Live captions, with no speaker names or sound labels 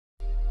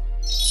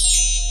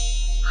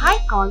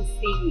Icon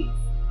series.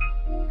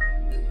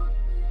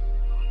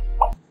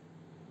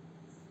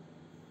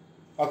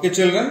 Okay,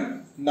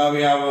 children, now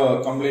we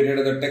have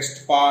completed the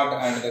text part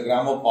and the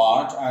grammar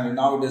part, and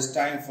now it is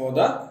time for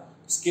the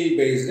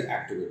skill-based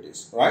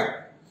activities,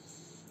 right?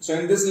 So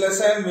in this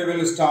lesson, we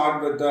will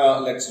start with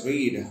let's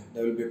read.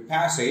 There will be a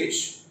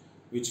passage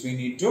which we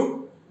need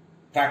to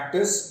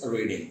practice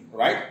reading,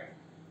 right?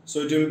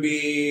 So it will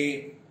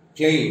be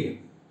played,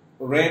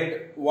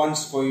 read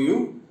once for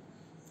you,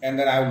 and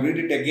then I will read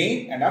it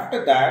again, and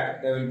after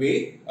that, there will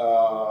be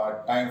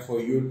time for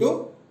you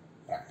to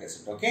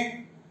practice it,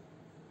 okay?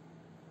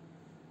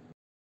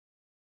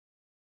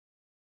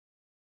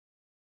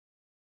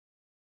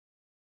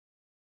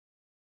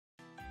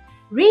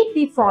 Read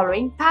the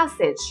following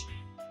passage.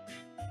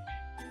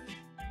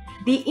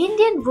 The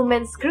Indian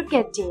women's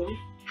cricket team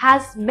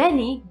has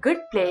many good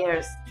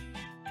players.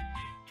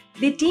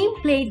 The team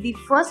played the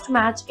first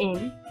match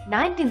in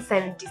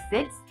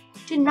 1976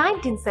 to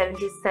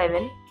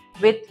 1977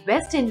 with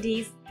West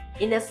Indies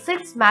in a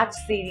six-match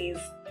series.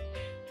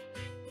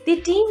 The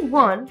team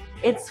won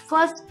its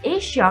first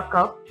Asia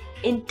Cup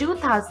in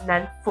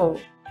 2004.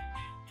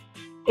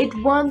 It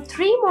won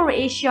three more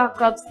Asia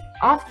Cups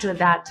after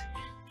that.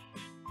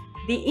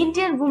 The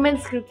Indian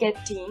women's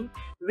cricket team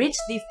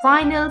reached the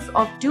finals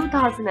of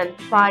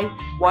 2005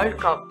 World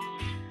Cup,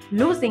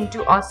 losing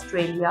to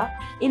Australia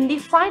in the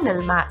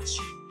final match.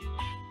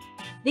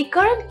 The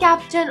current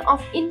captain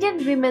of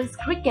Indian women's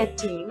cricket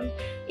team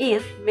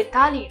is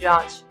Mithali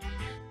Raj.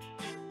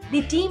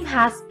 The team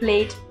has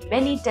played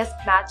many test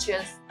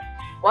matches,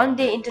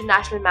 one-day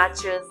international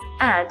matches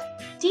and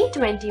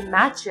T20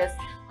 matches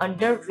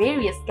under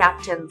various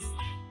captains.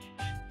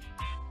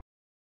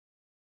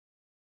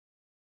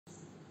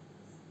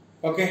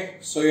 Okay,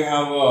 so you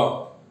have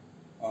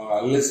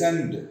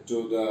listened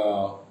to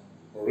the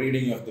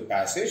reading of the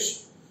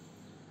passage.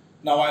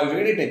 Now I'll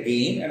read it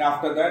again, and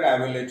after that I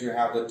will let you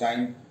have the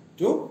time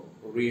to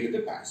read the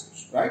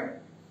passage, right?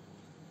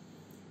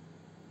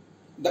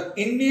 The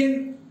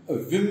Indian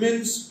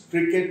women's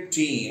cricket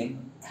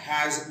team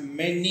has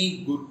many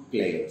good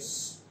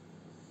players.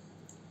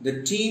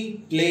 The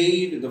team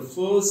played the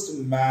first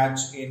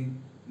match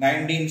in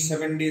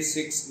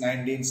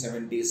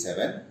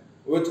 1976-1977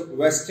 with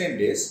West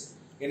Indies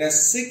in a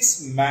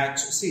six-match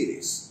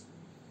series.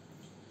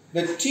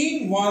 The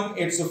team won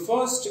its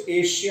first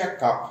Asia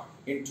Cup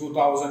in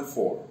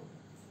 2004.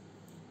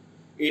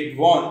 It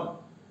won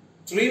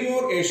three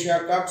more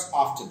Asia Cups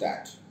after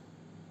that.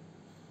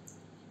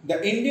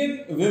 The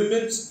Indian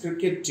women's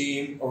cricket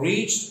team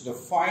reached the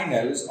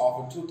finals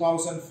of the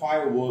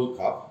 2005 World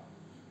Cup,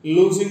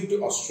 losing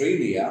to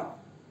Australia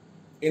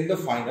in the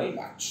final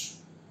match.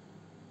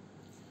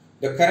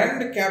 The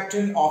current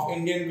captain of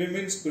Indian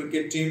women's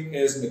cricket team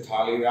is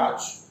Mithali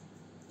Raj.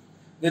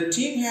 The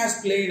team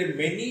has played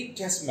many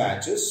test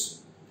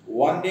matches,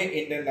 one-day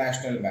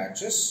international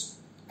matches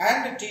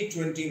and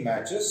T20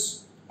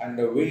 matches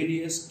under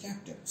various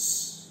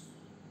captains.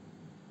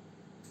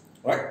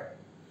 Right?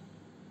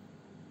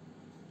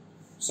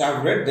 So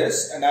I've read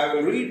this and I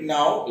will read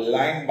now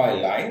line by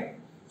line.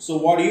 So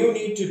what you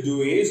need to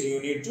do is you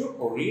need to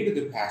read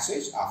the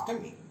passage after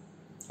me.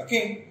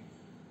 Okay?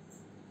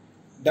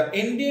 The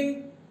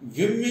Indian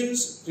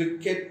women's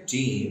cricket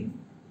team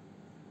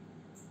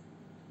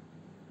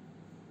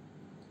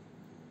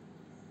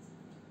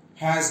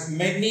has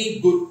many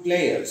good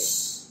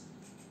players.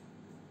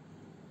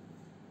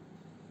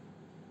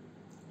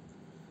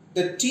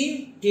 The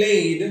team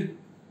played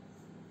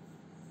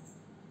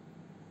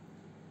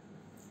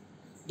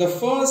the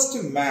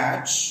first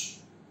match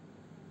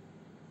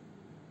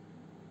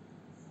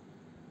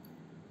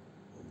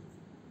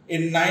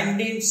in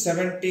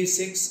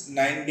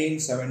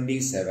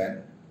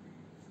 1976-1977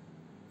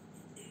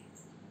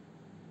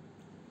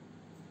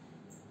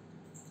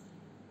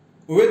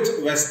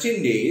 with West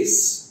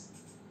Indies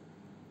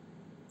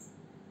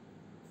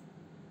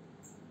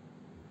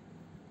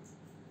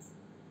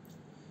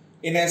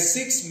in a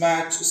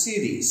six-match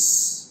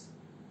series.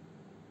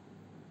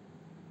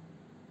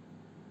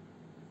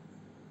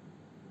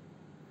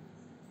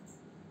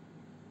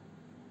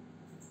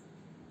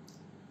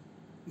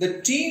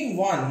 The team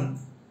won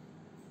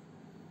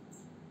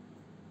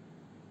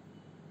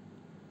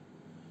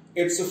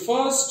its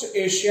first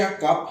Asia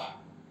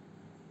Cup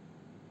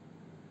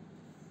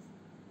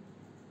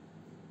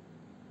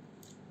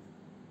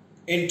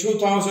in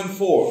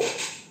 2004.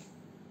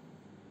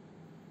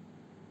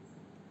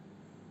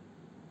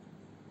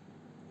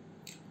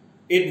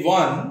 It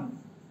won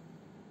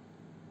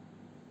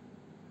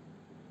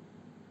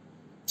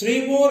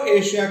three more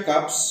Asia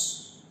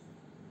Cups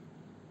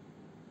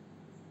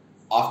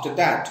after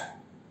that.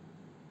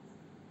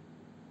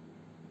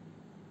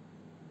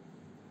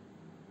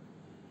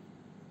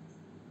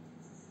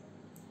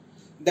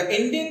 The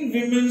Indian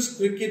women's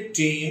cricket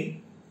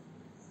team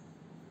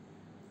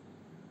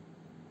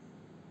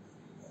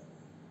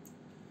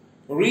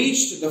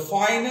reached the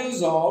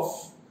finals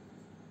of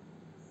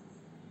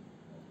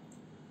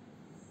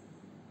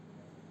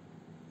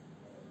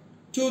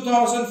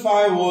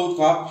 2005 World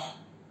Cup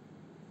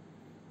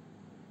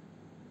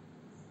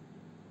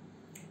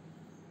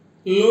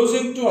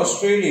losing to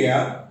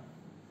Australia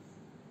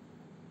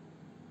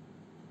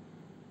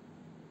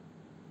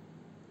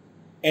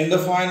in the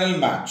final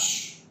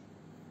match.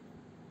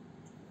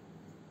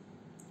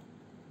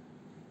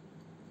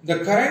 The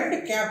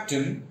current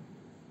captain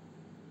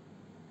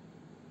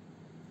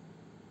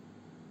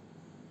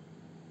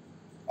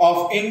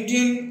of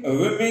Indian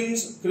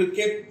women's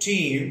cricket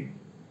team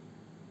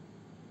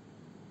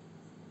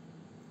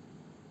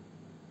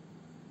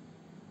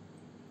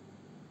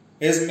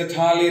is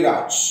Mithali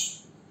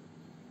Raj.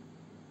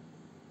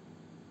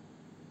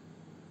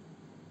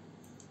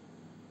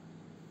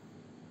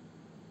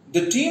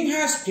 The team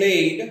has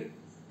played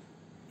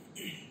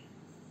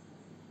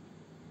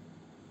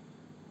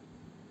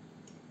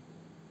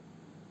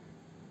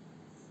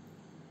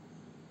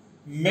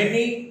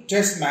many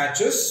test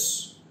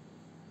matches,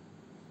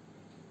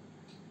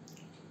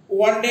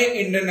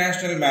 one-day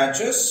international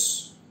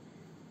matches,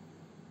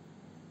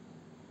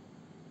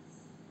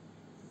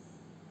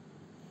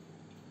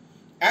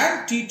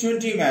 and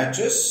T20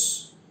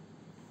 matches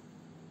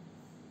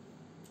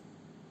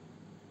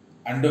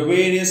under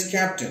various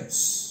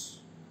captains.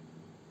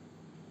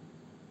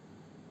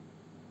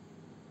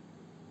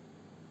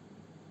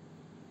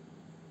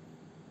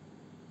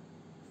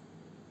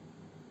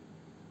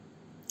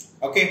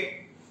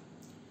 Okay,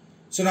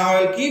 so now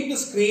I'll keep the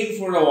screen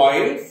for a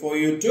while for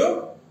you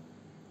to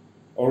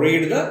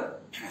read the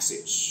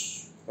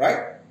passage,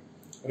 right?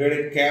 Read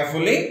it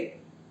carefully,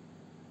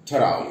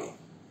 thoroughly.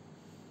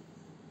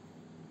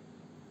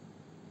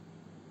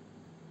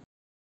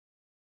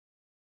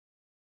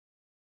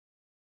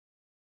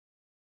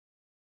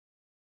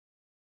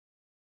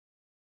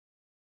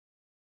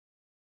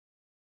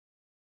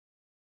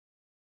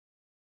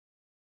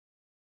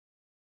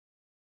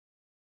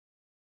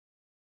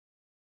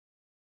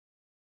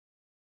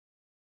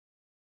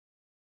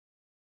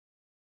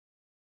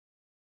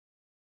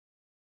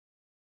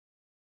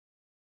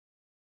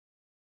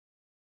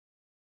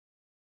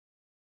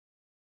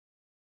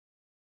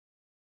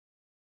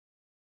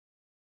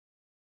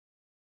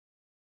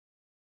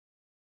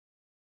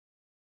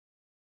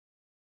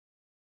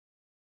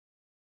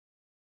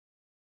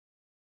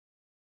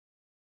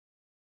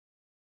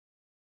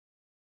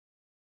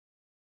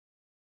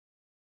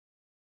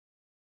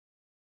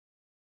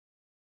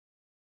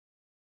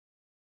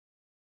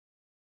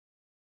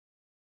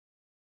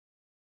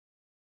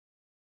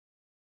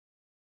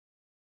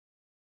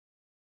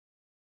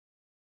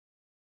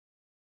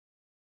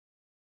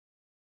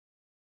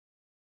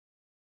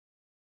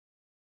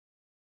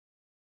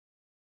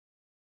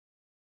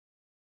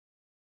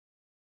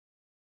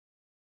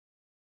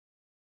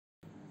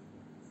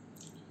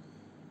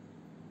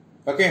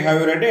 Okay, have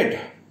you read it?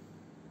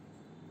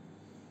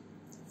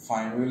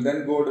 Fine, we will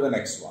then go to the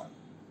next one.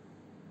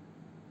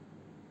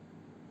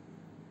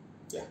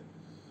 Yeah.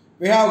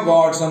 We have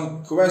got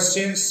some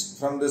questions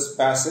from this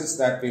passage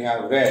that we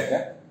have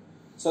read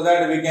so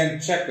that we can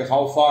check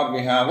how far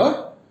we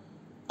have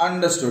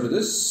understood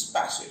this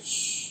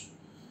passage.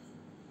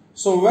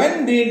 So,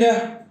 when did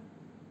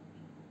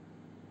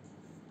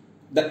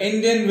the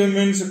Indian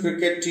women's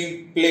cricket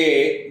team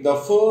play the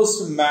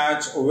first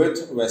match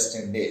with West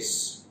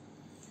Indies?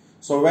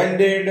 So, when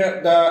did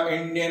the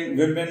Indian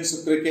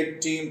women's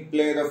cricket team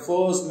play the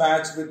first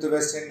match with the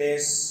West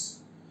Indies?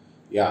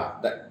 Yeah,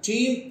 the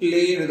team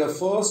played the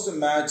first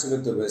match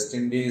with the West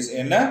Indies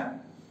in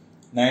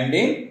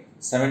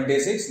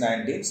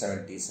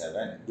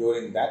 1976-1977,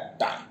 during that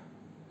time.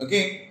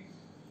 Okay.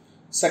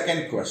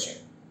 Second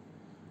question.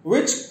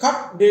 Which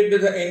cup did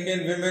the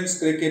Indian women's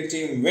cricket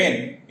team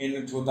win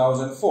in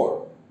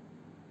 2004?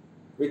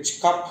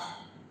 Which cup?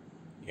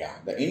 Yeah,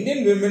 the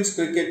Indian women's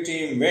cricket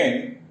team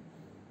win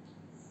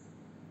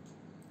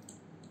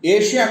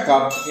Asia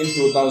Cup in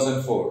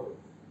 2004.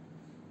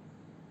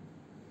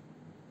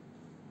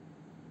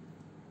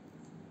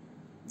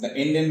 The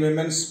Indian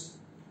women's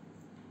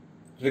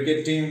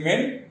cricket team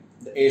win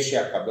the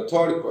Asia Cup. The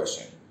third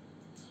question.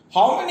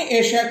 How many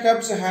Asia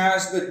Cups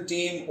has the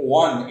team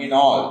won in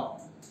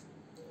all?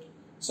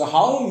 So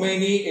how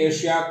many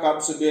Asia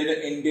Cups did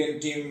the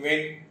Indian team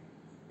win?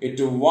 It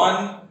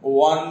won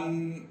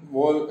one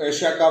World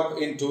Asia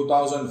Cup in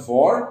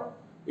 2004.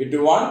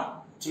 It won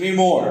 3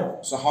 more.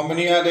 So how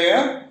many are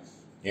there?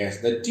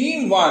 Yes, the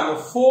team won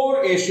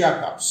 4 Asia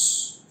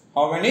Cups.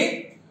 How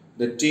many?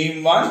 The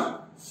team won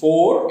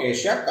 4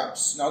 Asia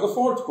Cups. Now the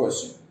fourth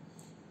question.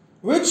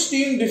 Which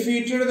team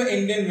defeated the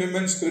Indian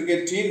women's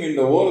cricket team in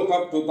the World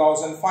Cup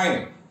 2000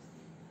 final?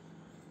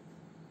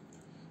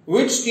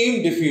 Which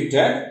team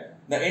defeated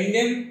the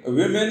Indian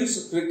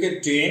women's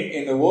cricket team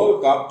in the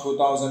World Cup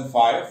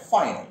 2005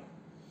 final?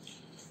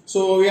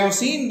 So we have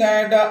seen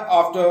that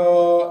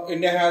after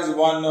India has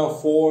won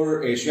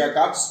 4 Asia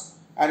Cups,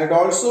 and it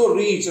also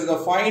reached the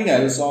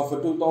finals of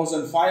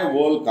 2005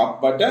 World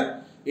Cup, but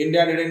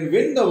India didn't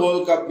win the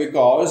World Cup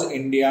because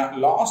India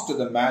lost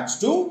the match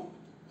to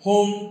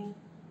whom?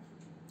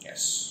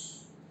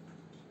 Yes,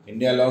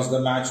 India lost the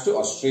match to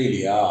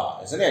Australia,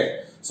 isn't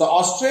it? So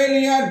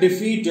Australia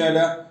defeated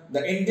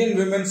the Indian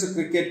women's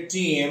cricket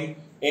team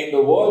in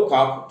the World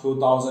Cup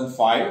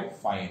 2005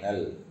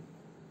 final.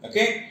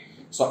 Okay.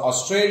 So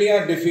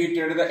Australia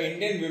defeated the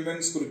Indian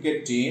women's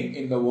cricket team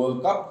in the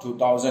World Cup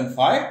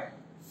 2005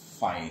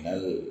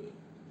 final.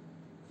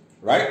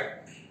 Right?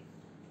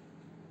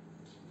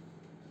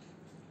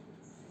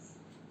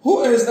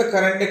 Who is the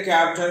current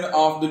captain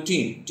of the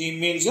team? Team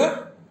means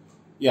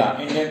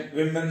Indian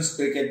women's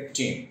cricket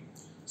team.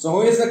 So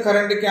who is the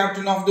current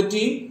captain of the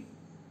team?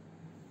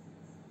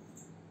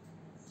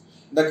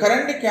 The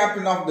current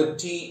captain of the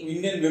team,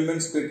 Indian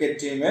women's cricket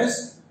team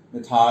is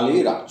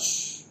Mithali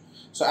Raj.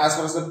 So as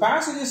far as the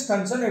passage is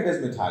concerned, it is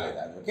Mithali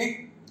Raj.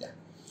 Okay. Yeah.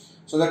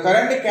 So the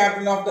current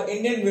captain of the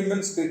Indian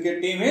women's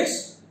cricket team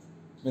is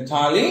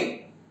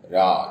Mithali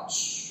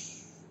Raj.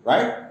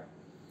 Right?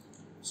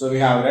 So we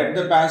have read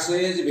the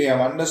passage, we have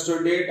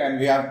understood it, and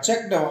we have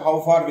checked how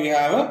far we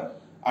have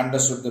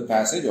understood the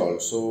passage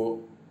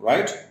also.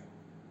 Right?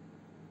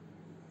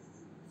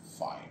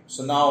 Fine.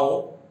 So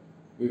now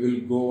we will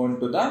go on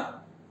to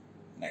the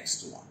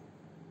next one.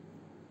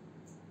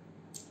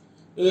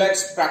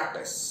 Let's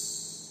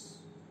practice.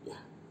 Yeah.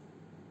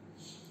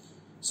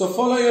 So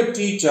follow your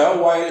teacher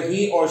while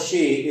he or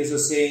she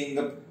is saying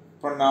the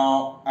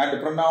pronoun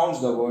and pronounce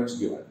the words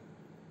given.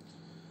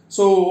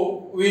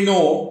 So we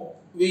know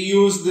we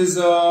use this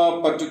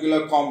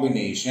particular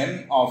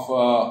combination of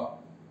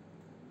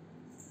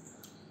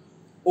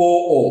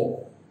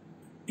OO,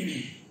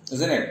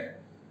 isn't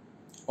it?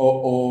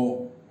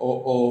 OO,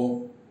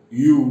 OO,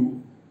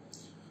 U.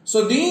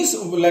 So these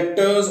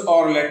letters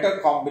or letter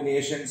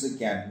combinations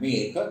can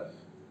make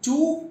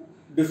two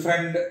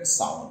different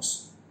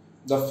sounds.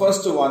 The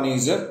first one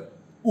is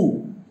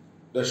U,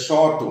 the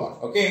short one.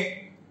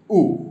 Okay,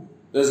 U.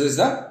 This is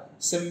the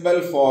symbol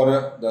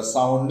for the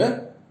sound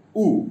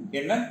U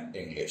in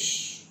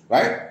English,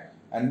 right?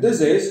 And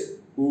this is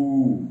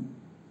U,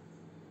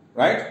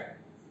 right?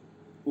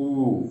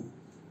 U.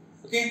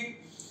 Okay.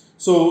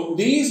 So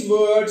these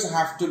words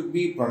have to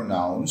be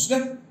pronounced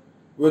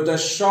with a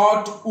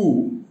short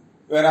U,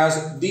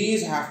 whereas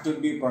these have to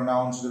be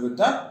pronounced with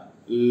a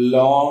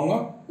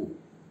long U,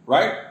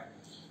 right?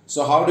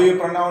 So how do you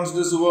pronounce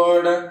this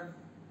word?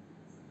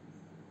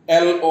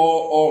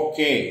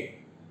 L-O-O-K,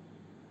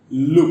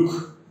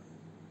 look.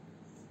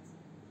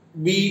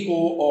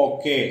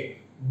 B-O-O-K,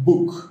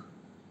 book.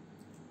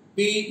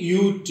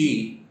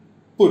 P-U-T,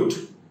 put.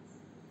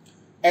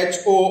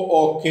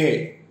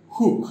 H-O-O-K,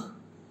 hook.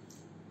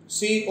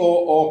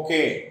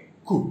 C-O-O-K,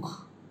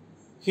 cook.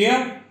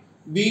 Here,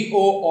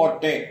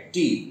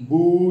 B-O-O-T,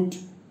 boot.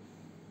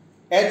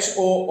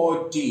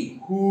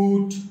 H-O-O-T,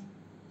 hoot.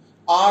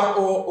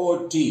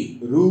 R-O-O-T,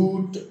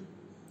 root.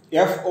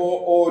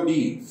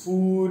 F-O-O-D,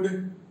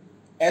 food.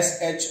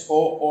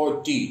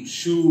 S-H-O-O-T,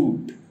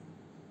 shoot.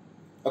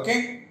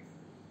 Okay?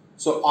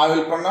 So, I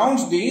will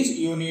pronounce these.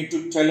 You need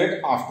to tell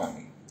it after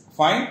me.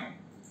 Fine?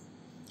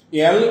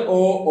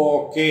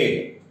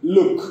 L-O-O-K,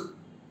 look.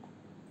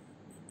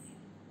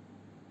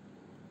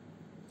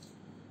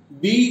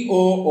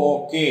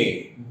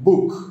 B-O-O-K,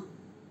 book.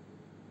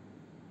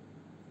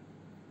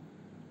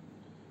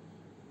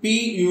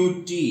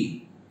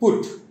 P-U-T,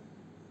 put.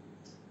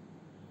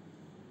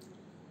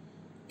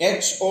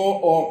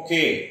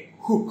 H-O-O-K,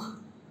 hook.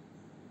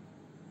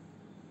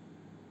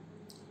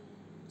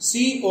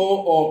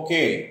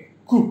 C-O-O-K,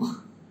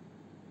 cook.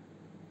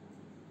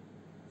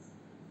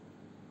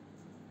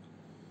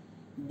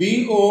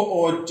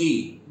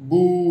 B-O-O-T,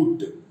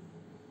 boot.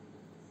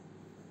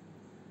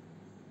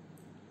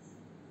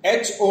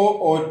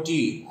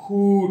 H-O-O-T,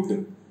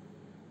 hoot.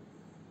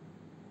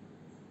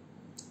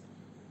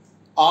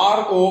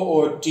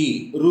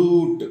 R-O-O-T,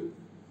 root.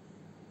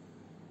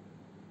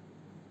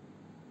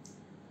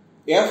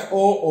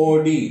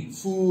 F-O-O-D,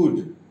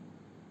 food.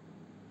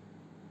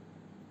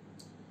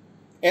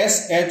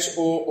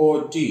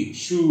 S-H-O-O-T,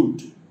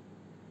 shoot.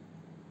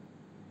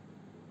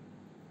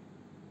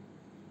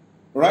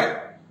 Right?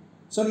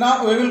 So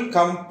now we will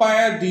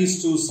compare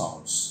these two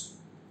sounds.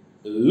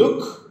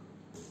 Look,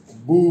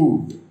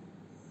 boot.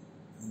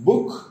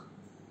 Book,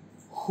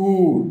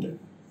 hood.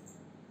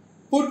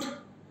 Put,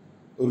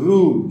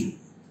 root.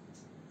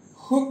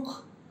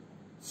 Hook,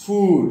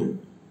 food.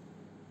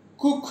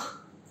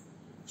 Cook,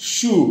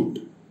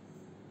 shoot.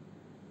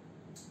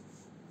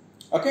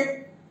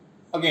 Okay?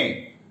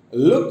 Again.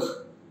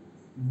 Look,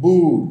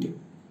 boot.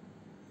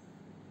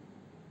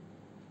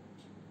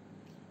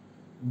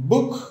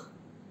 Book,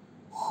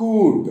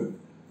 hood.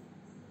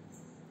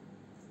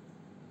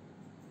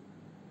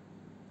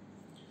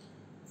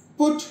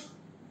 Put,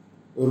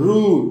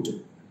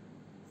 root.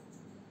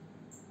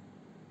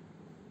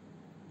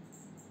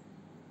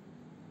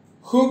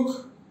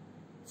 Hook,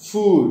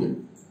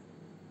 food.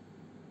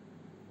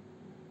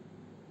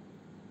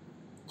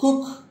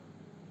 Cook,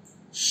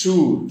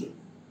 shoot.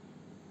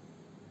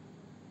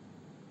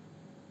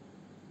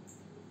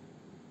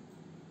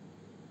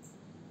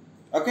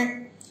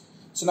 Okay.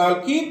 So now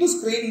I'll keep the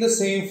screen the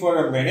same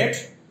for a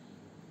minute.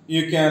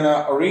 You can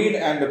read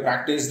and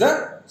practice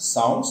the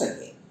sounds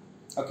again.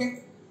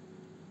 Okay.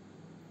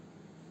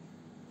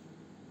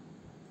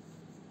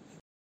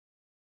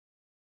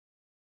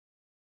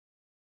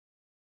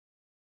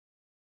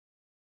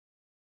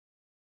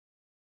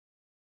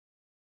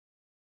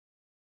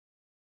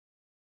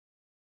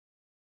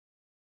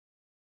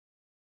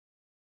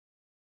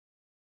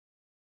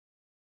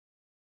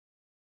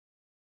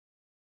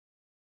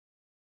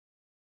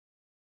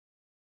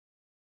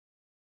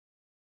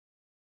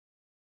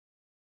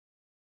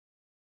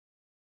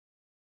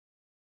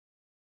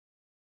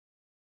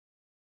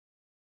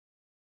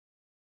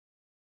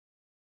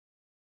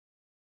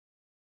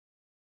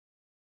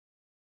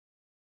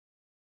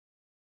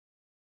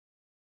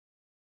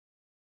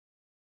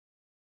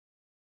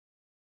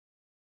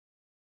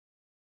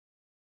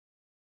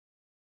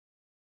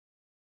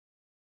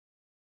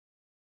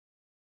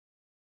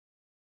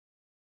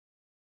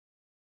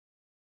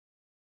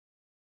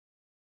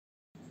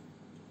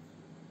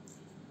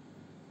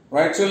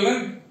 Right,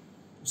 children?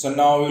 So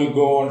now we'll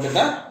go on to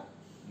the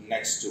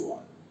next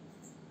one.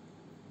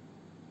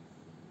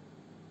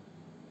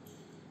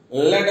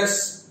 Let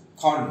us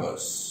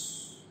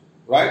converse.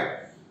 Right?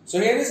 So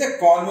here is a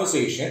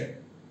conversation.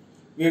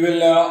 We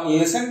will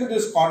listen to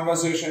this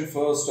conversation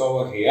first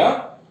over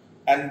here,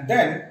 and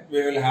then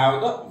we will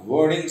have the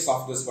wordings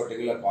of this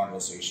particular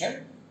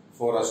conversation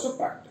for us to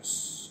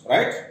practice.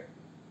 Right?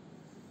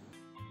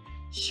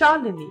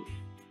 Shalini,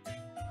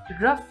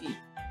 Rafi.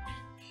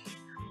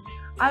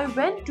 I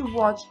went to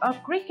watch a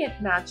cricket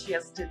match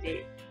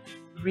yesterday.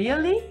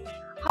 Really?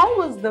 How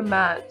was the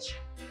match?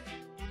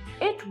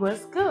 It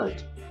was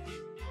good.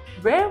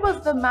 Where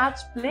was the match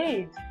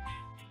played?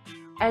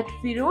 At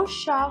Firoz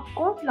Shah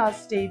Kotla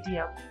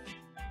Stadium.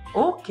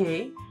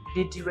 Okay,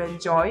 did you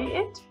enjoy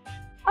it?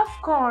 Of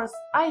course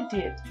I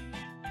did.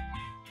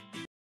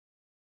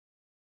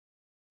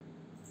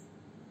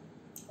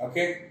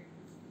 Okay.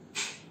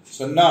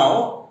 So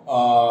now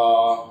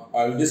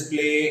I'll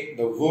display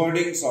the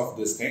wordings of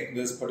this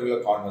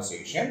particular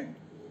conversation,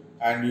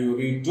 and you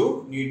need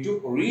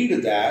to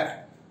read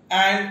that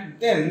and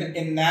then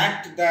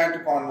enact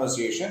that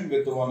conversation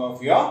with one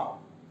of your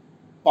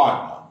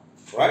partner,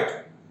 right?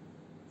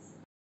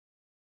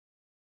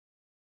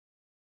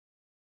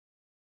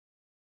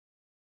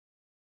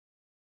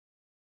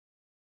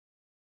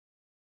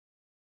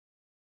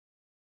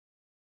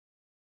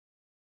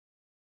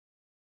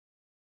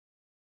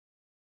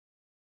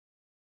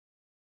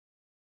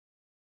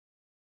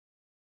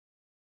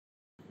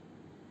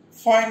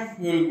 Fine,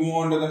 we will move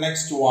on to the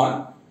next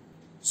one.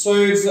 So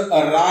it's a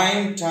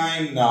rhyme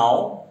time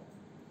now.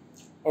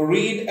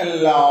 Read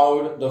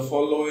aloud the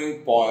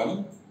following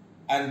poem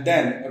and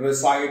then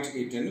recite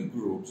it in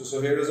groups.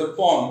 So here is a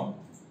poem,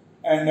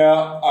 and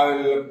I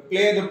will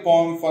play the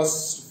poem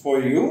first for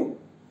you.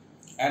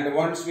 And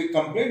once we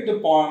complete the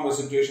poem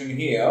recitation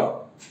here,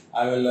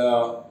 I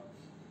will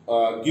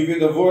give you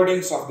the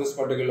wordings of this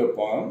particular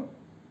poem,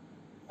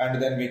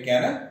 and then we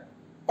can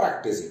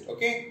practice it.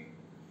 Okay?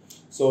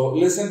 So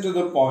listen to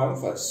the poem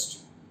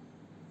first.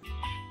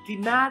 The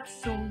match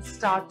soon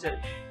started.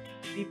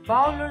 The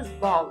bowlers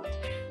bowled.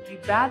 The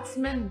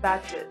batsmen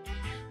batted.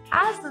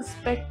 As the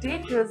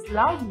spectators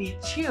loudly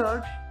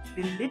cheered,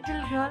 the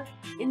little girl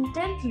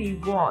intently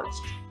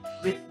watched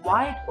with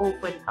wide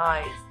open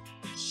eyes.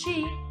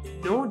 She,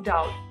 no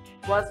doubt,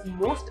 was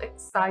most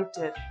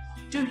excited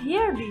to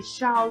hear the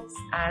shouts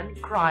and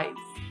cries.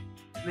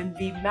 When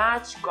the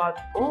match got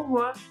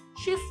over,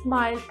 she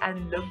smiled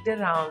and looked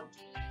around.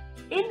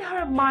 In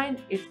her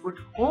mind it would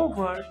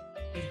hover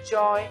the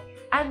joy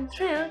and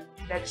thrill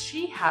that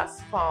she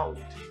has found.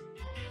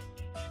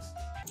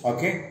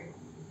 Okay.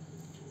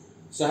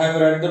 So have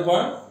you read the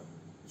poem?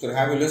 So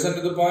have you listened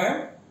to the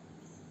poem?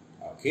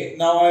 Okay.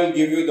 Now I will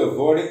give you the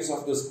wordings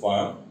of this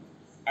poem,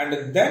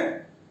 and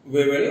then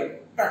we will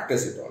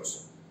practice it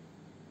also.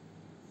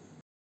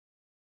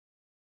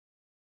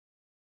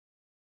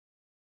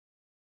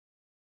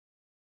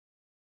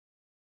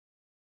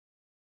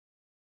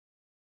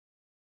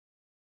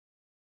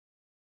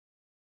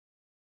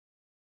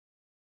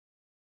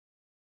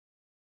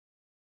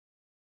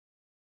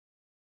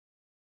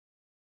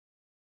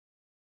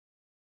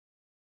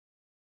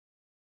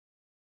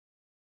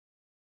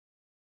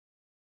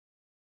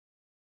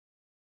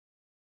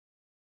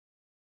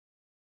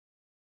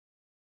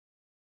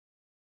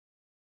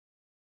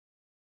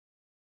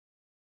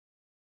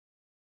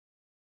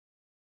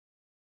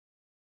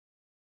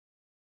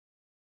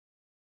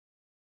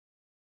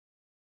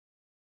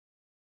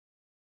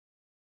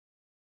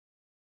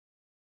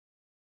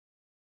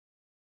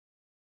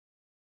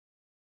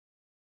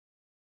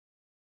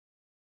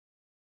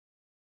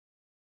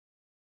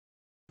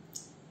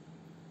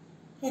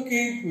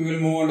 Okay, we will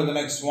move on to the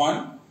next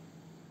one.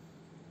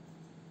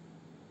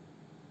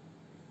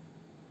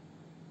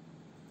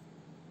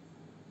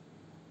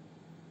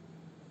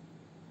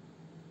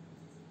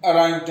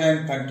 Rhyme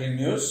 10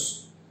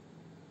 continues.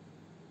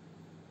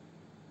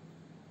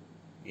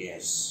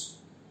 Yes.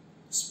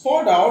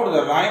 Spot out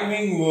the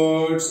rhyming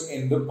words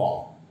in the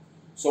poem.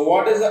 So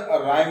what is the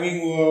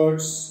rhyming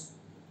words?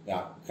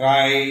 Yeah,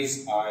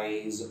 cries,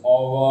 eyes,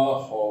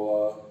 over,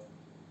 hover.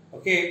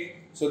 Okay.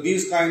 So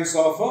these kinds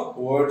of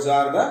words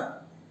are the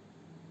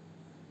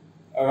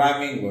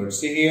rhyming words.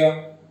 See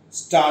here,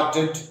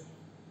 started,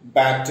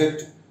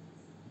 batted,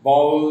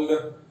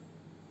 bowled,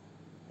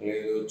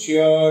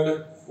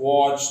 cheered,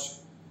 watched,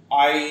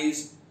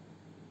 eyes,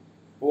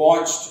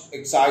 watched,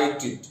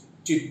 excited,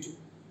 tit,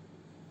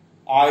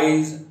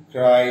 eyes,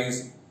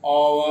 cries,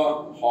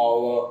 over,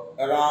 hover,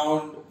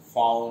 around,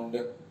 found.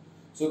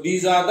 So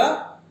these are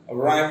the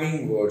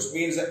rhyming words.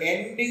 Means the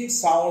ending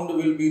sound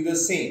will be the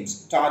same.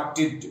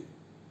 Started,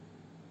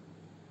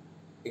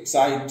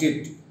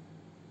 excited,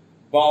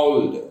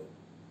 bowled,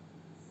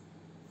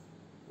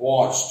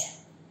 watched.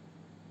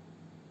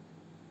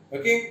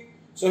 Okay.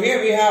 So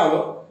here we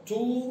have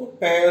two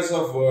pairs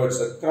of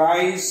words.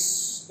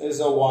 Cries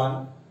is a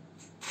one,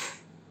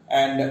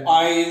 and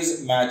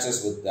eyes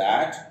matches with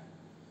that.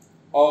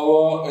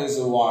 Over is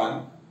a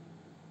one,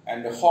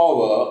 and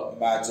hover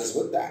matches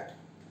with that.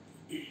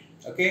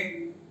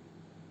 Okay.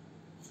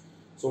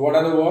 So what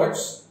are the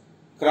words?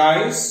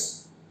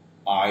 Cries,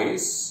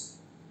 eyes,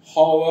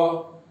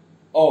 hover,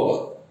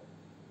 over.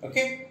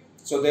 Okay.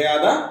 So they are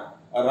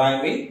the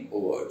rhyming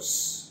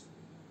words.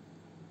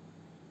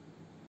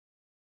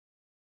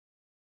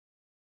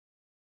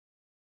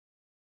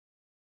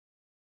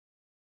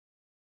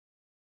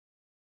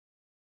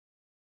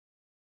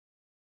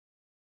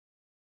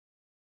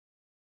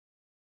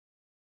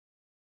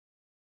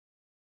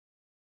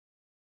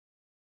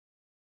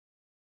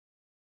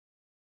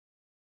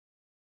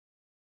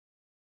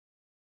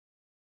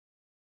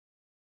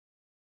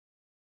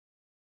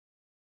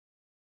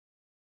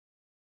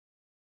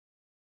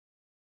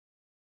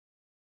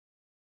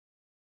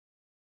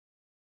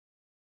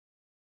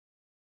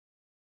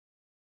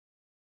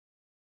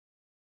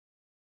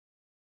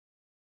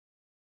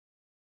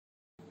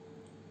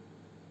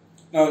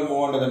 Now we'll move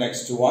on to the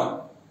next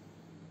one.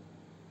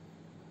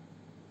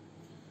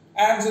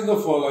 Answer the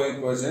following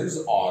questions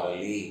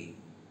orally.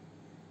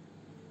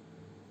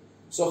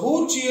 So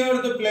who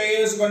cheered the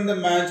players when the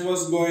match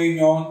was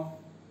going on?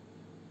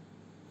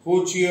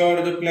 Who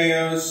cheered the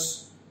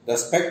players? The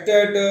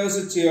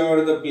spectators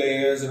cheered the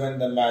players when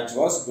the match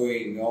was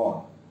going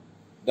on.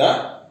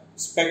 The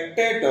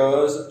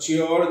spectators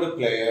cheered the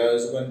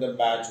players when the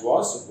match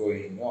was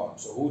going on.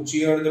 So who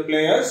cheered the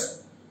players?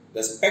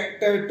 The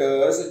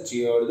spectators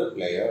cheered the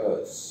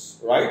players.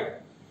 Right?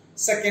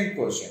 Second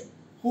question.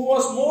 Who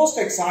was most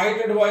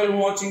excited while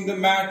watching the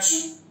match?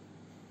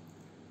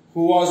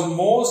 Who was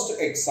most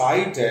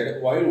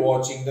excited while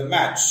watching the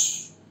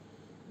match?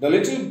 The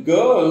little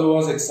girl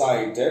was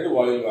excited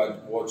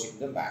while watching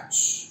the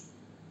match.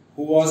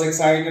 Who was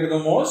excited the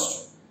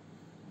most?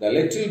 The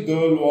little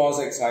girl was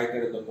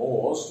excited the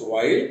most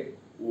while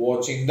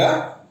watching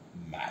the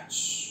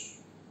match.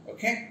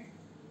 Okay?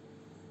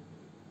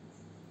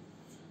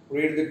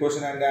 Read the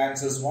question and the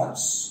answers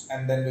once,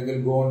 and then we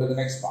will go on to the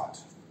next part.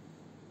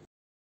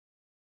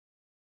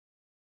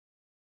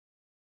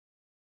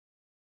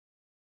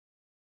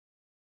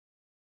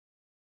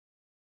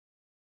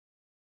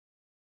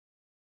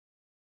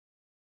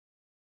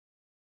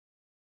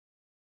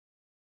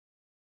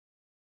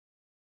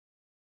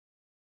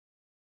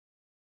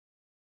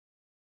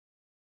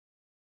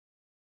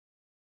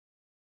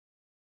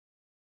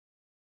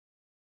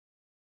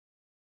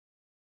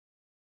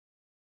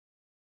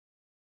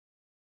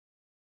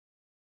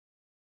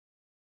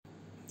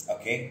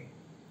 Okay?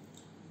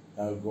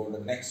 Now we'll go to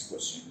the next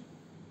question.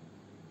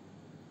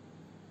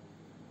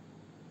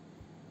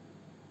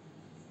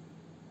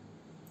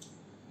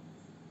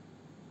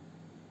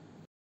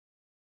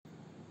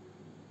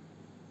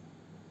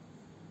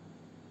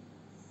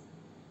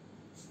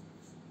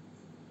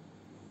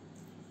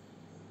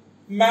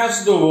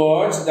 Match the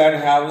words that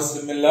have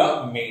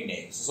similar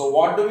meanings. So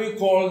what do we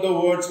call the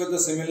words with the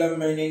similar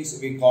meanings?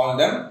 We call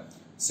them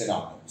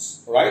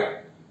synonyms,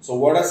 right? So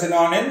what are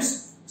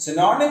synonyms?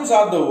 Synonyms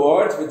are the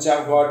words which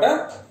have got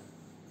a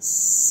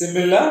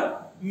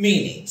similar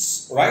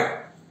meanings,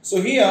 right? So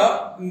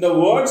here in the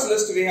words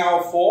list we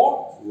have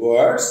 4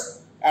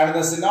 words, and in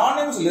the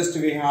synonyms list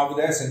we have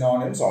their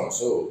synonyms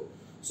also.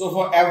 So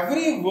for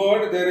every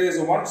word there is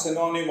one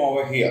synonym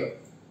over here,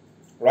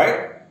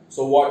 right?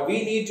 So what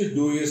we need to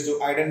do is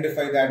to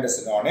identify that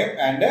as synonym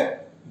and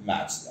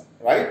match them,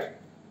 right?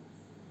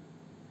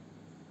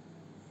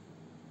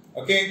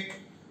 Okay.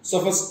 So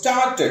for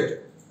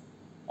started,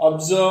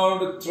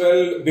 observed,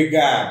 thrilled,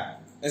 began,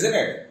 isn't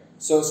it?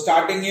 So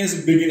starting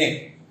is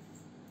beginning.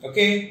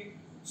 Okay.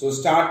 So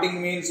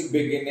starting means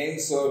beginning,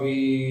 so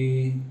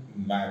we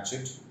match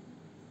it.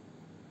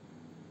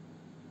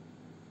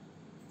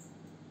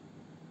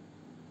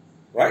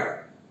 Right?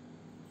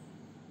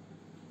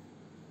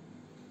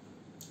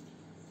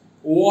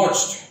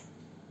 Watched.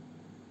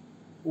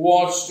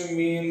 Watched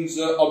means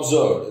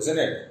observed, isn't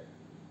it?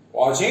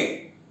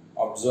 Watching,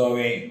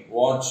 observing,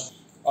 watched,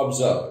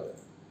 observed.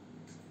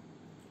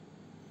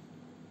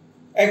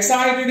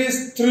 Excited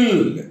is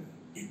thrilled,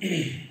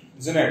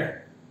 isn't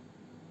it?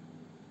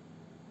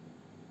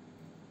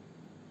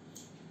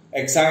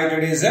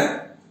 Excited is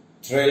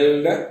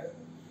thrilled.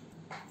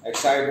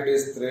 Excited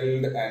is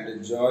thrilled,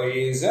 and joy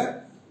is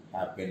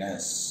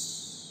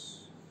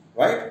happiness.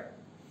 Right?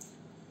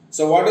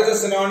 So what is a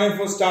synonym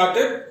for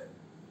started?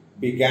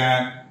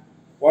 Began.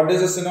 What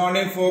is a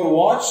synonym for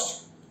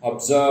watched?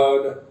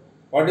 Observed.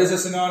 What is a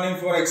synonym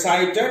for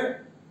excited?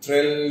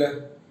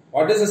 Thrilled.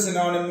 What is a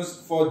synonym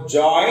for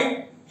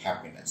joy?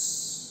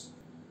 Happiness.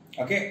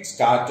 Okay,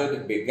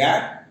 started,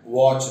 began,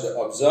 watched,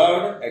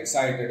 observed,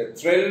 excited,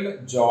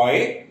 thrilled,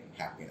 joy,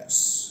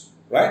 happiness.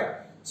 Right?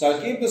 So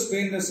I'll keep the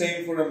screen the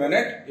same for a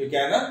minute. You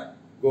can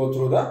go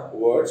through the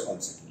words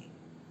once again.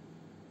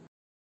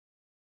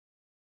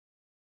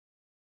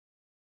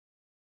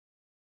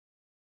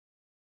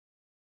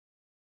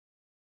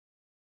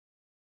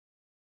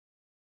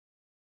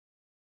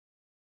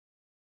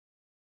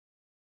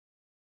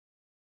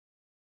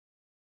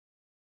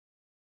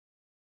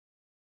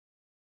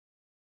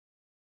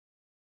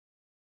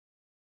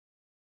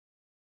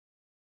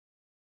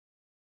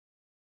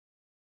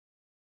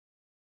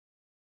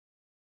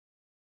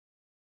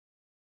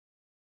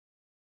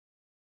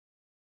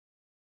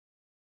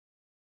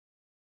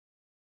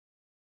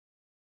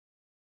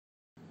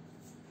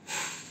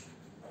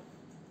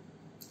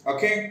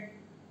 Okay.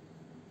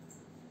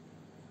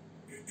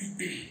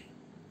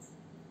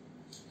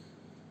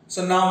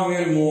 So now we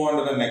will move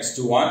on to the next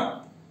one.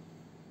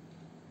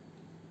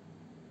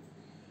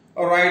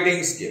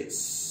 Writing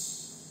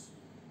skills.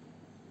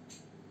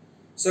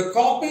 So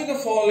copy the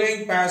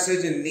following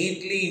passage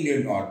neatly in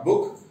your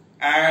notebook.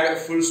 Add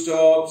full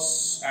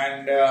stops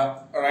and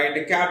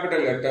write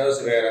capital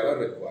letters wherever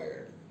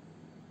required.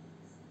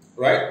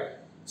 Right?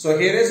 So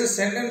here is a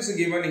sentence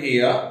given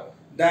here.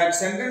 That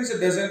sentence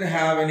doesn't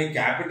have any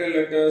capital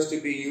letters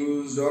to be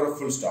used or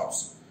full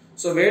stops.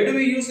 So where do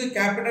we use the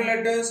capital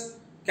letters?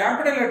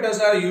 Capital letters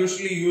are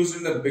usually used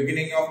in the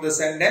beginning of the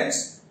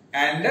sentence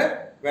and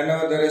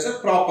whenever there is a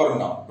proper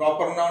noun.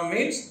 Proper noun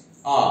means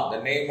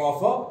the name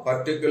of a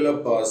particular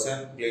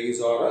person, place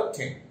or a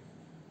thing.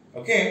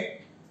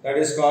 Okay, that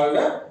is called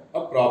a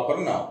proper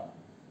noun.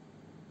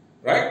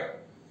 Right?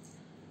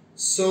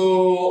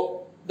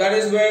 So that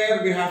is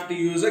where we have to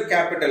use a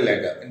capital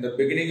letter in the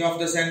beginning of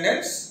the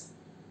sentence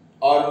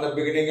or in the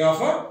beginning of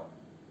a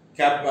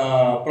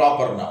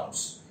proper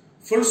nouns.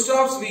 Full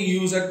stops we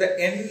use at the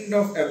end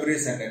of every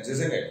sentence,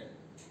 isn't it?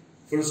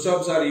 Full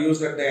stops are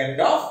used at the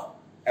end of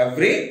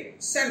every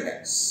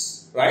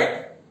sentence,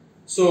 right?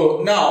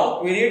 So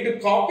now we need to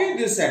copy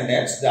this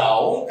sentence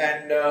down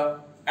and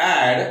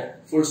add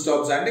full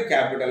stops and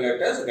capital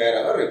letters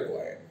wherever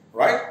required,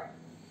 right?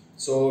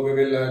 So we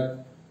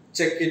will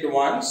check it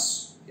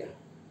once. Yeah.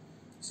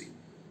 See,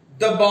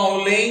 the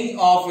bowling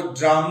of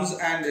drums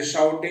and the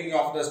shouting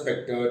of the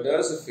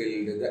spectators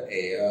filled the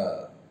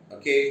air.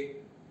 Okay,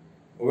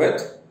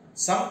 with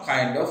some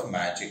kind of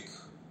magic.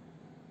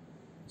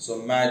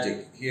 So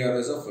magic, here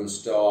is a full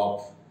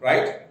stop,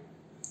 right?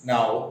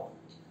 Now,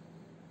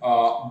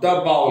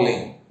 the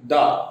bowling,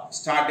 the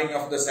starting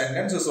of the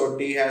sentence, so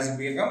T has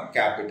become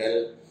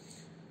capital.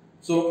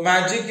 So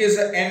magic is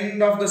the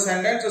end of the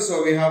sentence,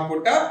 so we have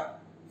put a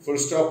full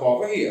stop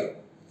over here.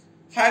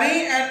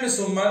 Hari and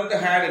Sumant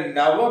had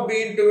never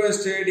been to a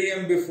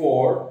stadium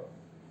before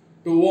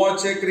to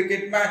watch a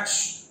cricket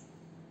match.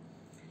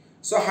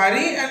 So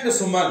Hari and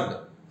Sumant,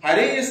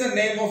 Hari is the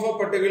name of a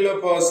particular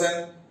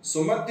person,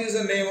 Sumant is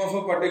the name of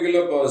a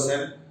particular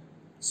person.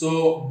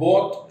 So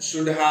both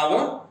should have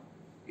a,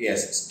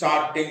 yes,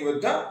 starting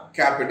with the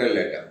capital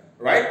letter,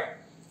 right?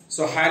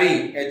 So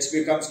Hari, H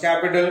becomes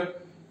capital,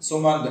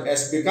 Sumant,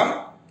 S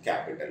become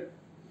capital.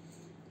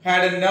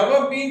 Had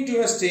never been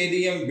to a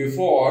stadium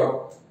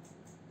before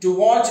to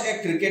watch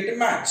a cricket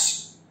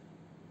match.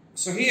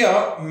 So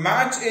here,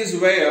 match is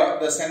where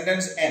the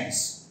sentence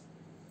ends,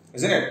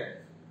 isn't it?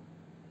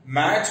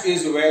 Match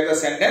is where the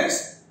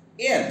sentence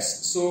ends.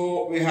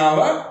 So we have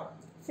a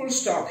full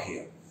stop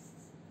here.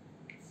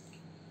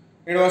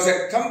 It was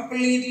a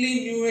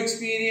completely new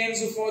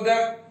experience for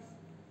them.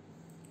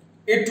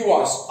 It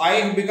was.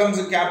 I becomes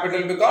a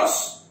capital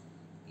because,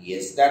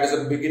 yes, that is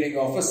the beginning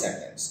of a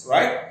sentence,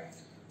 right?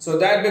 So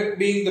that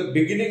being the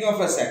beginning of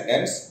a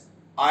sentence,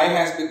 I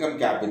has become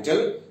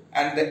capital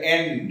and the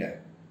end,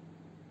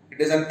 it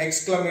is an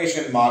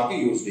exclamation mark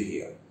used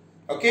here.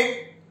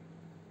 Okay?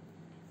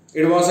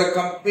 It was a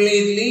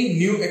completely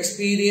new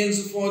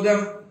experience for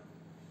them.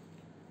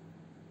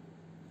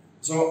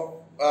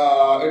 So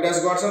it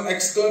has got some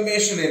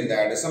exclamation in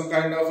that, some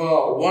kind of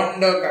a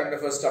wonder kind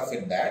of a stuff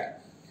in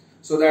that.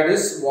 So that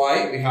is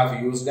why we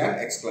have used an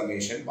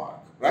exclamation mark,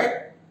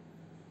 right?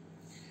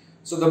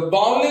 So the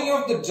bowling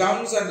of the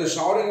drums and the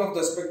shouting of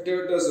the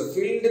spectators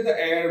filled the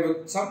air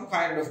with some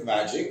kind of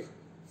magic,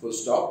 full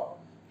stop.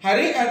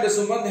 Hari and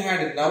Sumant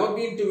had never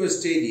been to a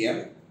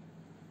stadium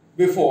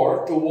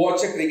before to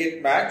watch a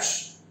cricket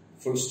match,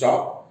 full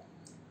stop.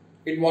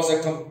 It was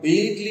a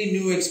completely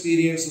new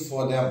experience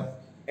for them,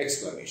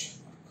 exclamation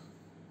mark,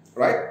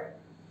 right?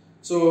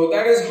 So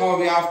that is how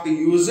we have to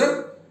use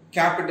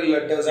capital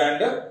letters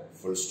and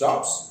full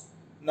stops.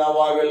 Now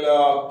I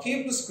will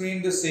keep the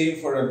screen the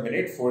same for a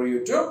minute for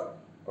you to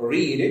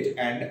read it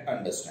and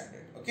understand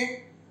it,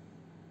 okay?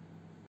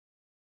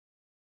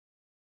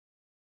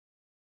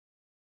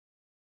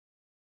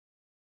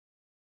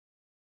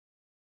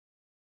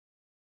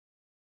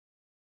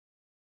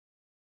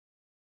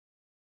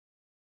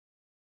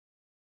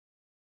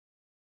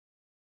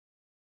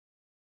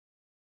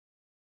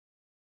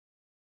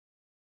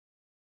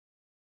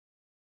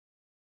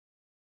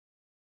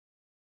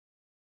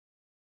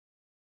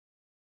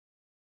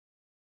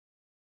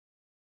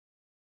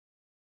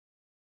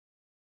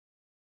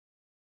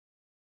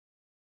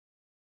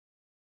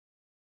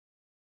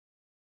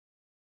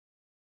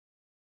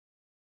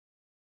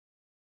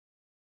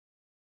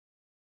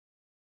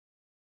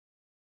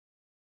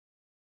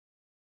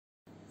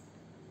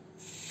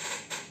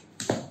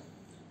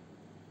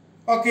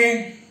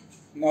 Okay,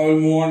 now we'll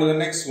move on to the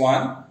next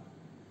one.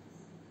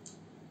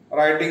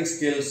 Writing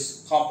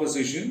skills,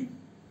 composition.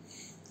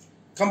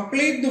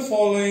 Complete the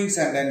following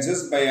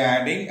sentences by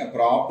adding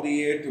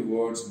appropriate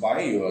words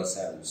by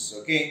yourselves.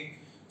 Okay,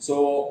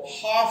 so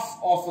half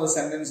of a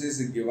sentence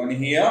is given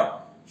here,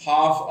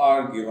 half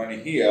are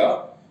given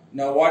here.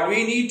 Now what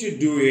we need to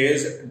do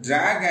is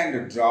drag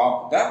and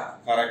drop the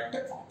correct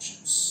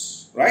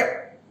options,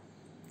 right?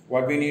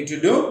 What we need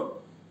to do?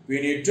 we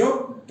need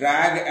to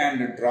drag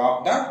and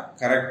drop the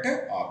correct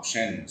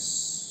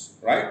options,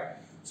 right?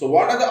 So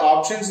what are the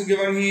options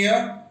given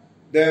here?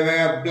 There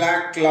were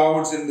black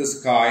clouds in the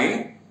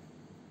sky,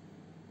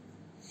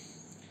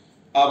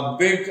 a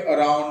big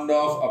round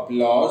of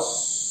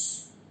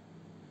applause,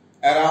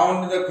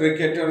 around the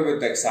cricketer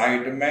with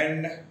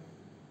excitement,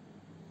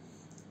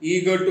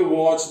 eager to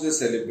watch the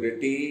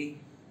celebrity.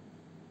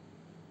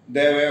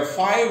 There were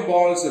 5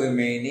 balls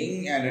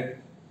remaining and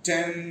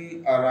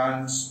 10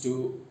 runs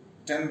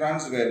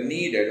were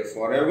needed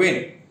for a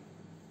win.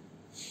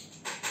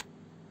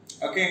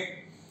 Okay.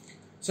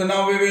 So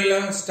now we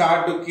will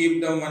start to keep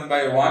them one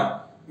by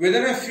one.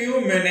 Within a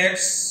few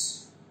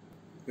minutes,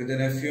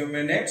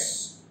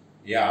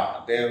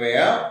 yeah, there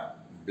were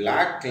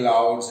black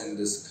clouds in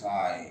the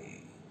sky.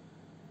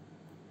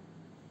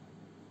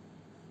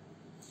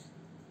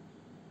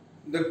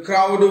 The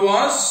crowd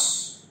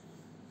was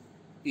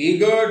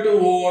eager to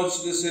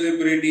watch the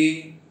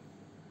celebrity.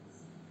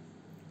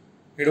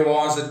 It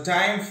was a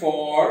time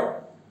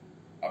for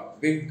a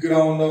big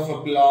round of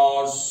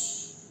applause.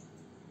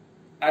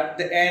 At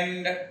the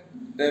end,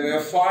 there were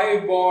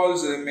 5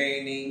 balls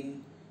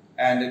remaining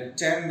and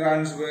 10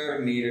 runs were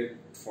needed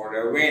for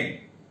a win.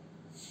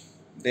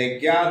 They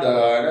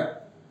gathered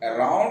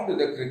around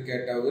the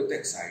cricketer with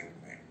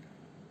excitement.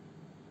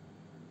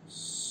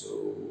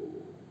 So,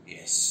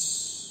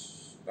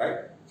 yes,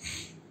 right?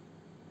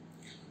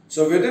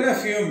 So, within a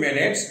few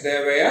minutes,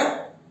 there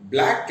were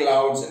black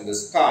clouds in the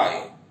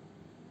sky.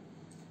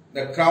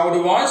 The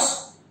crowd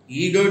was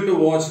eager to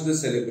watch the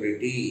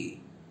celebrity.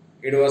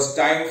 It was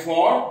time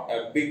for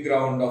a big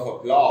round of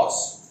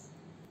applause.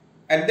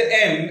 At the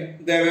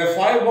end, there were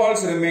 5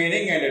 balls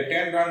remaining and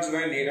 10 runs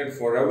were needed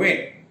for a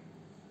win.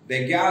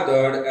 They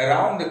gathered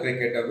around the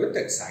cricketer with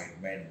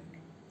excitement.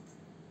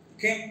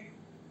 Okay?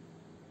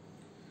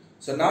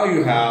 So now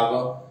you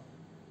have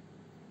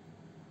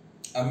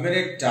a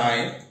minute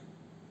time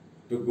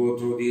to go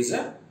through these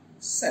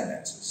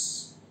sentences.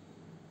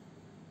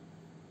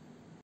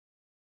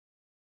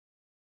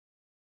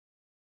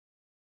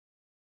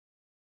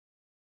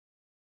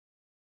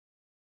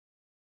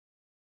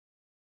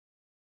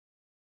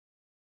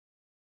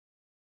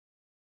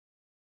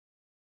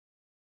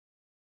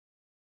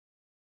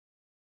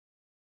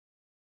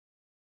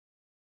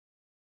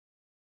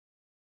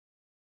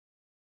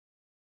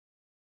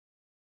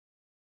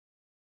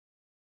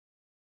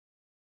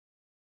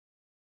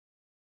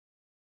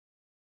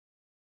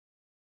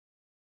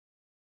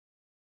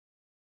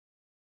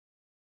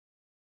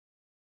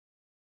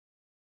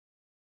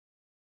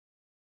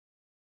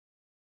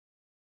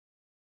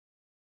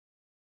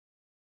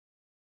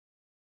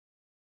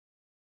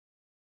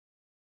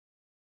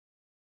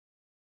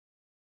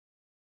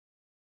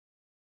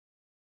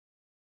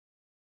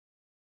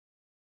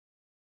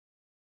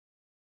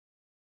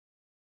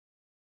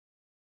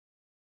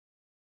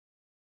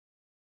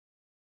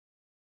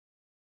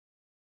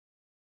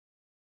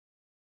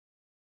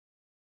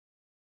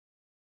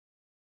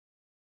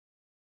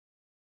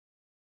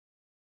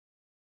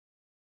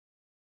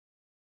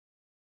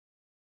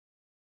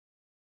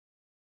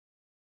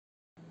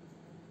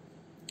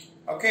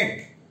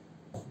 Okay.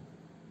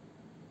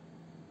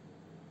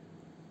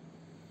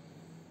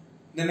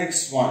 The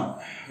next one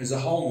is a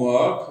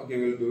homework. Okay,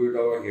 we'll do it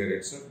over here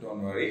itself,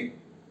 don't worry.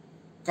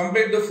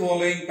 Complete the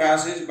following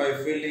passage by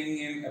filling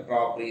in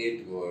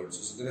appropriate words.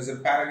 So there is a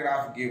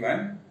paragraph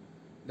given.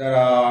 There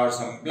are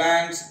some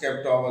blanks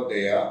kept over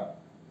there.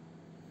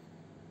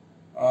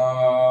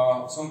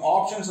 Some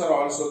options are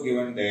also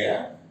given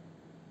there.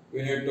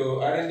 We need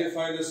to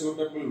identify the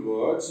suitable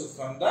words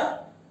from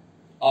the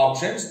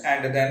options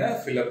and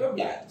then fill up the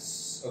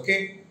blanks.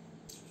 Okay.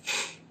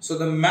 So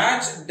the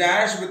match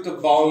dash with the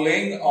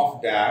bowling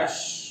of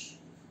dash.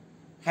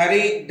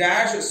 Hari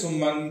dash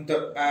Sumant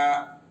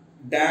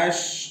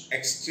dash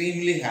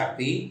extremely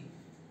happy.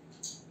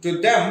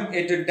 To them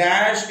it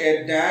dash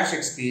a dash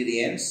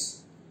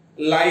experience.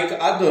 Like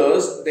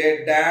others,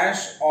 they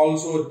dash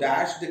also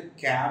dash the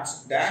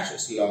caps dash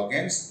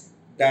slogans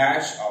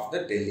dash of the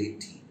Delhi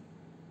team.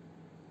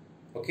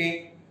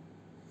 Okay.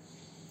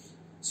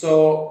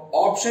 So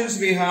options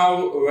we have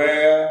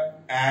were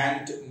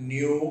and,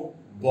 knew,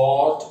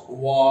 bought,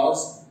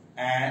 was,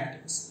 and,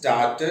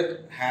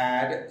 started,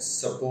 had,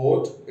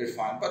 support,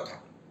 Irfan Pathan.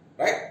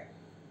 Right?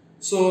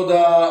 So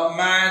the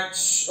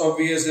match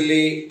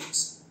obviously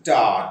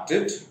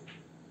started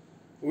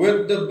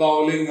with the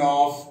bowling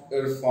of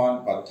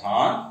Irfan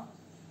Pathan.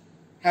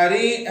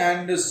 Hari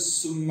and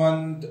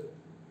Sumant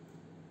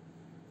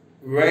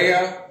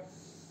were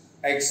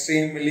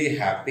extremely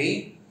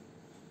happy.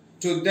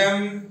 To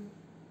them,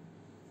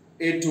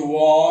 it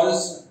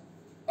was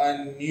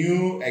a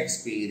new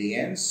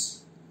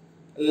experience.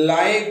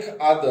 Like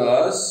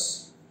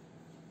others,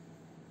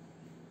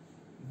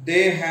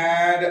 they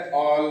had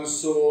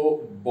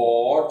also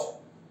bought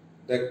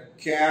the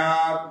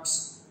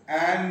caps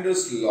and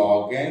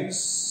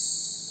slogans.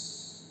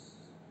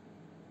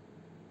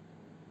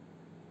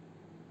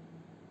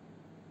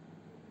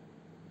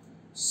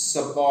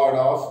 Support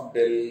of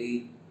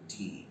Delhi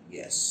team.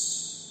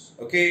 Yes.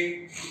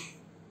 Okay.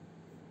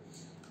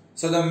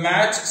 So the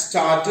match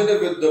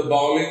started with the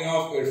bowling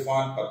of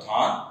Irfan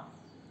Pathan.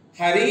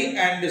 Hari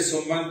and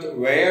Sumant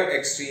were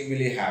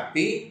extremely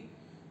happy.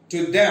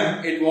 To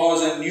them, it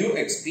was a new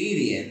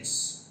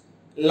experience.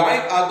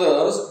 Like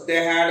others,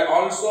 they had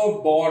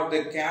also bought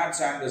the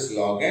caps and the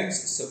slogans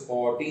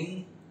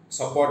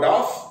support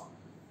of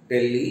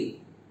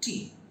Delhi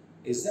team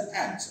is the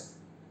answer,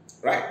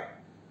 right?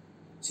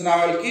 So now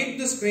I'll keep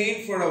the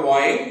screen for a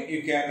while.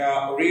 You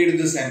can read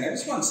the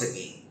sentence once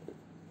again.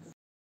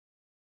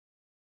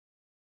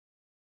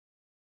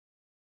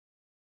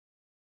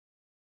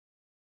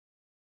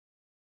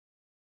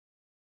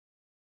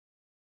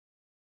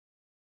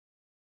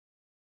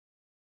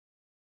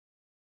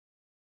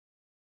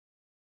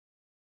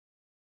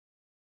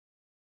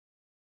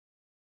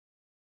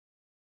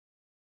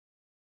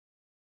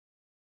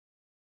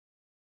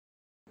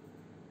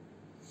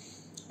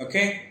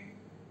 Okay.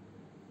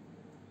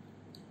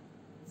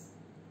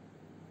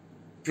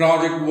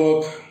 Project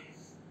work.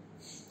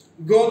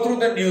 Go through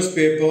the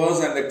newspapers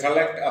and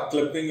collect a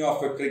clipping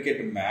of a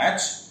cricket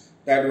match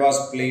that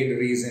was played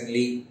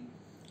recently.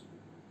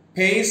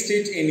 Paste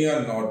it in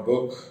your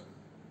notebook.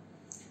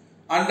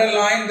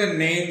 Underline the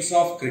names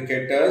of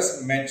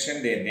cricketers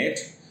mentioned in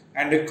it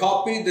and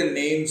copy the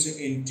names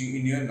in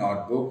your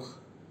notebook.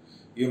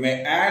 You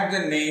may add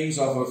the names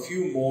of a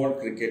few more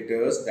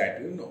cricketers that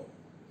you know.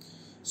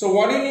 So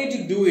what you need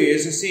to do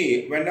is,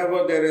 see,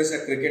 whenever there is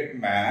a cricket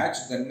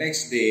match, the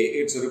next day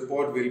its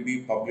report will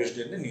be published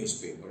in the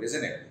newspaper,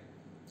 isn't it?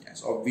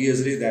 Yes,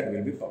 obviously that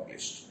will be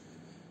published.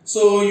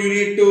 So you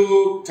need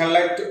to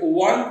collect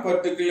one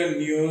particular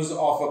news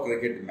of a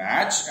cricket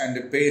match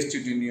and paste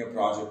it in your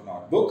project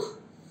notebook.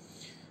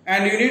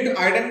 And you need to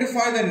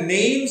identify the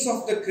names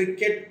of the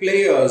cricket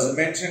players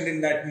mentioned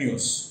in that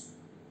news.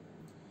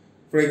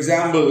 For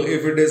example,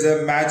 if it is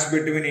a match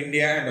between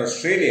India and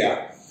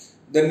Australia,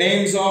 the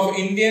names of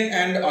Indian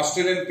and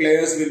Australian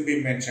players will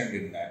be mentioned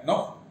in that,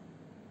 no?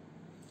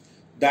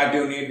 That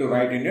you need to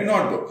write in your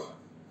notebook.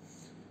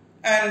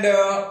 And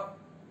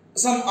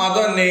some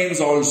other names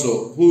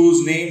also,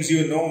 whose names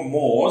you know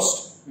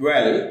most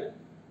well,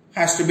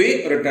 has to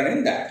be written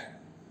in that.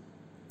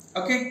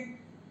 Okay?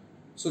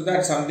 So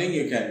that's something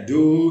you can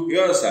do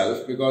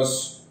yourself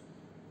because,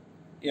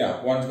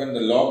 yeah, once when the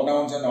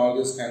lockdowns and all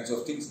these kinds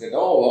of things get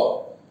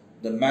over,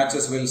 the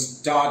matches will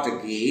start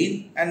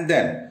again, and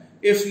then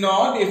if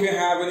not, if you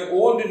have any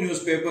old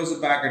newspapers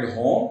back at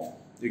home,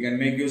 you can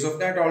make use of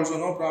that also,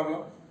 no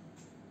problem.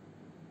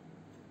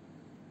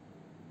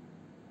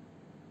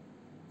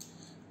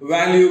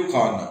 Value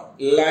corner,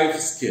 life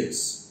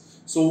skills.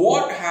 So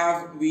what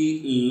have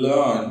we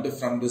learned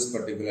from this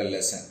particular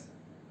lesson?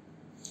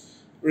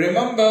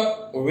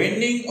 Remember,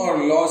 winning or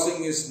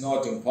losing is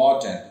not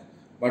important,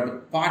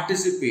 but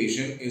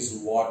participation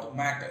is what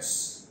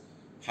matters.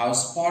 Have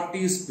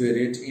sporty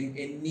spirit in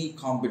any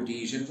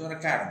competitions or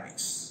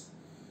academics.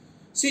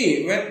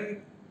 See,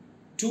 when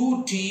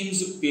two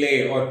teams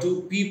play or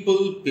two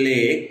people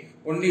play,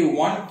 only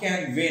one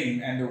can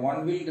win and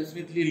one will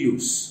definitely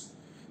lose.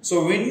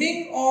 So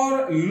winning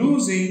or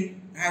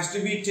losing has to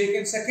be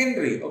taken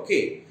secondary.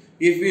 Okay,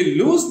 if we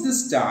lose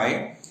this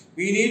time,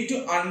 we need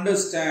to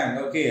understand,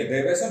 okay,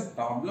 there was some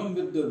problem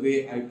with the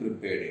way I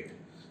prepared it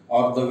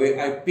or the way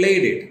I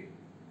played it.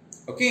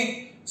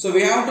 Okay, so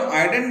we have to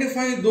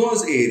identify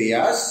those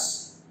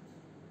areas,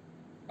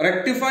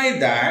 rectify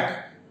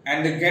that,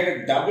 and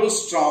get double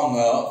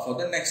stronger for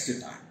the next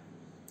time,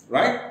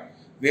 right?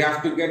 We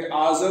have to get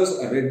ourselves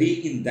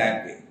ready in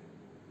that way.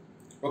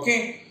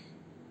 Okay,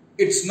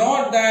 it's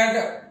not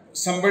that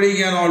somebody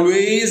can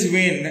always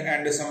win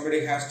and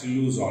somebody has to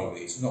lose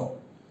always. No,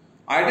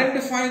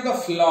 identify the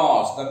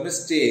flaws, the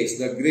mistakes,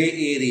 the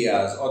gray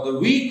areas or the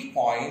weak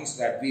points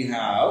that we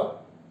have,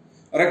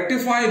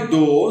 rectify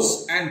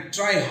those and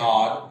try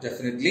hard.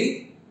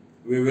 Definitely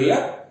we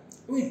will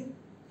win.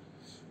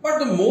 But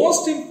the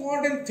most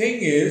important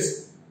thing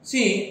is,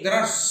 see, there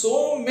are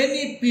so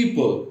many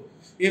people.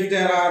 If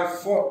there are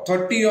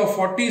 30 or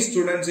 40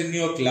 students in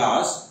your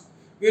class,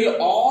 will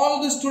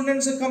all the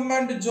students come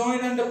and join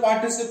and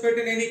participate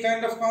in any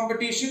kind of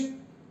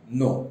competition?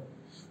 No.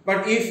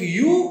 But if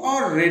you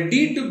are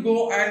ready to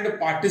go and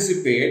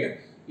participate,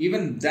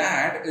 even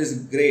that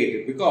is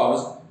great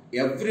because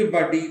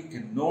everybody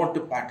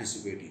cannot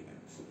participate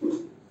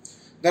even.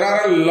 There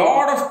are a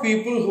lot of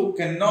people who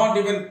cannot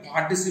even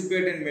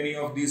participate in many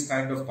of these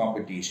kind of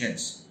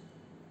competitions,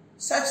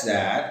 such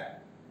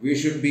that we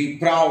should be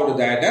proud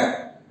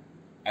that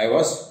I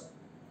was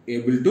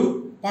able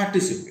to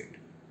participate.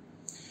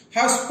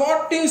 Have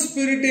sportive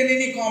spirit in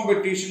any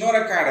competition or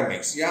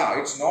academics. Yeah,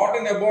 it's not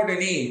about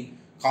any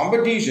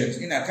competitions.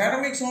 In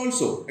academics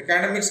also.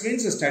 Academics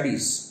means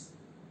studies.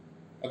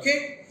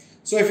 Okay.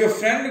 So if your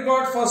friend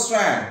got first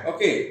rank,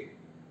 okay,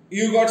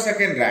 you got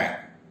second rank.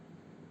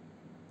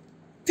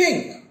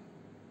 Think,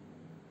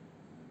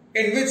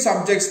 in which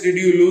subjects did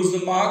you lose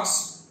the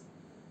marks?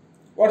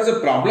 What is the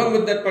problem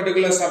with that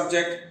particular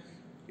subject?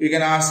 You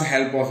can ask the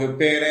help of your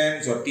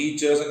parents or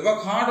teachers and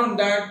work hard on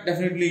that.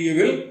 Definitely you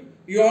will.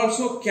 You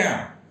also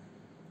can.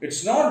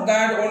 It's not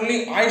that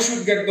only I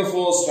should get the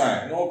first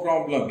rank. No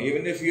problem.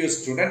 Even if your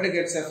student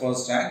gets a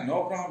first rank,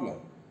 no problem.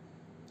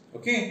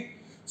 Okay.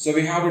 So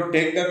we have to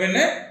take them in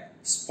a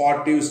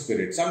sportive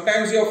spirit.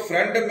 Sometimes your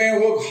friend may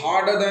work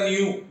harder than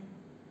you.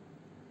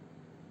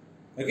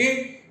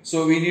 Okay.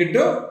 So we need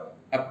to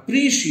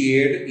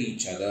appreciate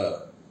each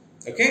other.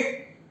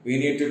 Okay. We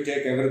need to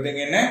take everything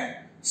in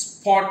a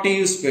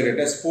sportive spirit,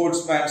 a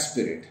sportsman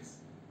spirit.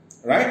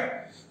 Right.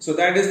 So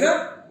that is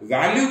the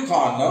value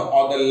corner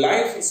or the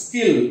life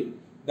skill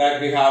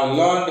that we have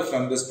learned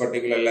from this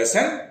particular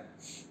lesson.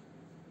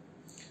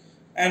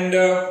 And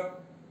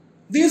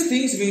these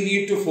things we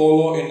need to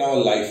follow in our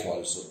life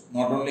also.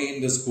 Not only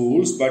in the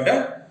schools,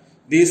 but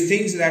these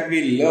things that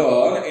we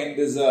learn in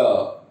this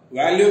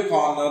value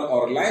corner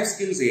or life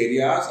skills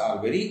areas are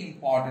very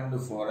important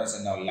for us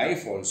in our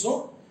life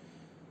also.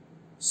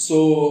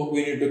 So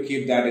we need to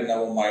keep that in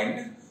our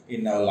mind,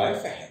 in our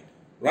life ahead.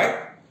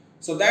 Right?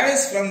 So that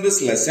is from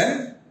this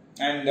lesson,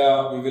 and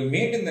we will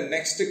meet in the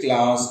next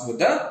class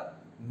with a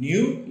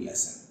new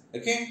lesson.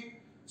 Okay.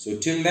 So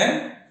till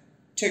then,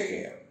 take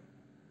care.